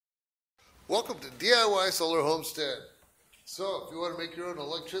Welcome to DIY Solar Homestead. So if you want to make your own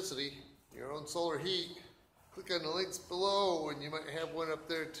electricity, your own solar heat, click on the links below and you might have one up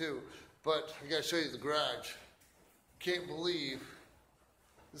there too. But I gotta show you the garage. Can't believe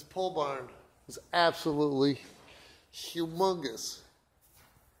this pole barn is absolutely humongous.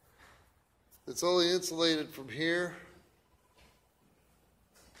 It's only insulated from here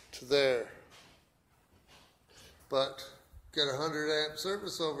to there. But got a 100 amp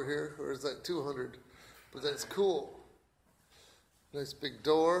service over here, or is that 200? But that's cool. Nice big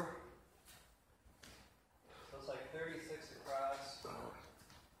door. So it's like 36 across.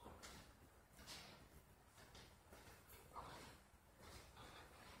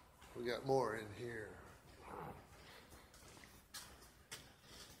 We got more in here.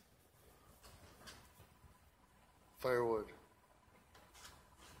 Firewood.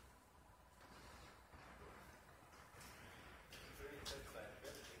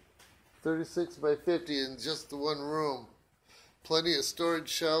 36 by 50 in just the one room. Plenty of storage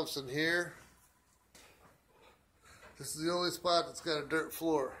shelves in here. This is the only spot that's got a dirt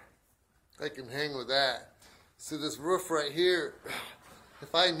floor. I can hang with that. See this roof right here?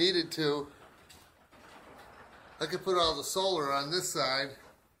 If I needed to, I could put all the solar on this side.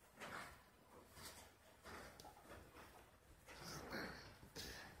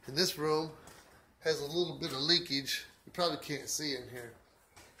 And this room has a little bit of leakage. You probably can't see in here.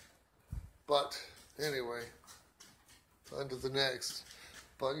 But anyway, on to the next.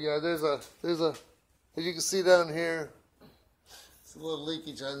 But yeah, there's a, as you can see down here, it's a little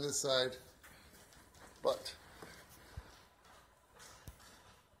leakage on this side. But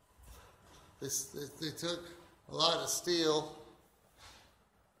they took a lot of steel.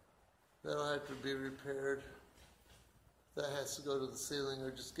 That'll have to be repaired. That has to go to the ceiling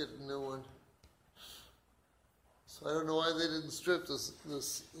or just get a new one. So I don't know why they didn't strip the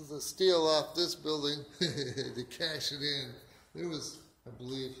steel off this building to cash it in. There was, I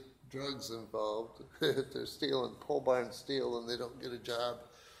believe, drugs involved. If they're stealing pole barn steel and they don't get a job.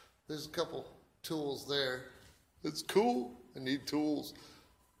 There's a couple tools there. It's cool. I need tools.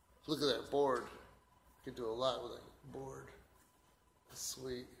 Look at that board. You can do a lot with that board. It's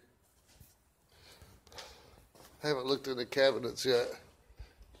sweet. I haven't looked in the cabinets yet.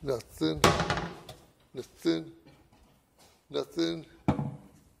 Nothing. Nothing. Nothing.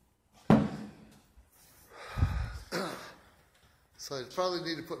 So I probably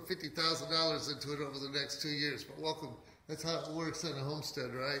need to put $50,000 into it over the next 2 years. But welcome. That's how it works in a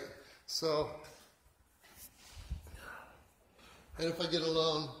homestead, right? So, and if I get a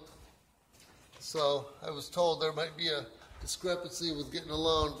loan, so I was told there might be a discrepancy with getting a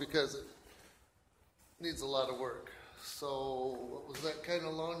loan because it needs a lot of work. So what was that kind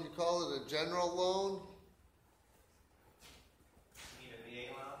of loan you call it? A general loan?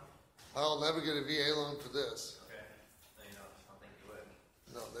 I'll never get a VA loan for this. Okay. No, you don't think you would.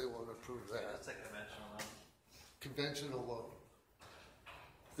 No, they won't approve that. It's like a conventional loan. Conventional loan.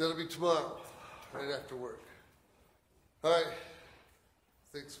 That'll be tomorrow, right after work. All right.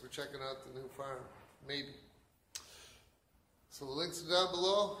 Thanks for checking out the new farm. Maybe. So the links are down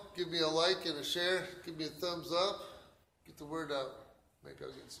below. Give me a like and a share. Give me a thumbs up. Get the word out. Maybe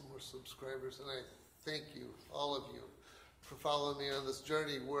I'll get some more subscribers. And I thank you, all of you, for following me on this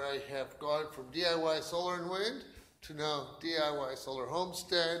journey where I have gone from DIY solar and wind to now DIY solar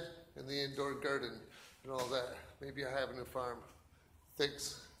homestead and the indoor garden and all that. Maybe I have a new farm.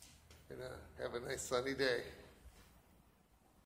 Thanks, and have a nice sunny day.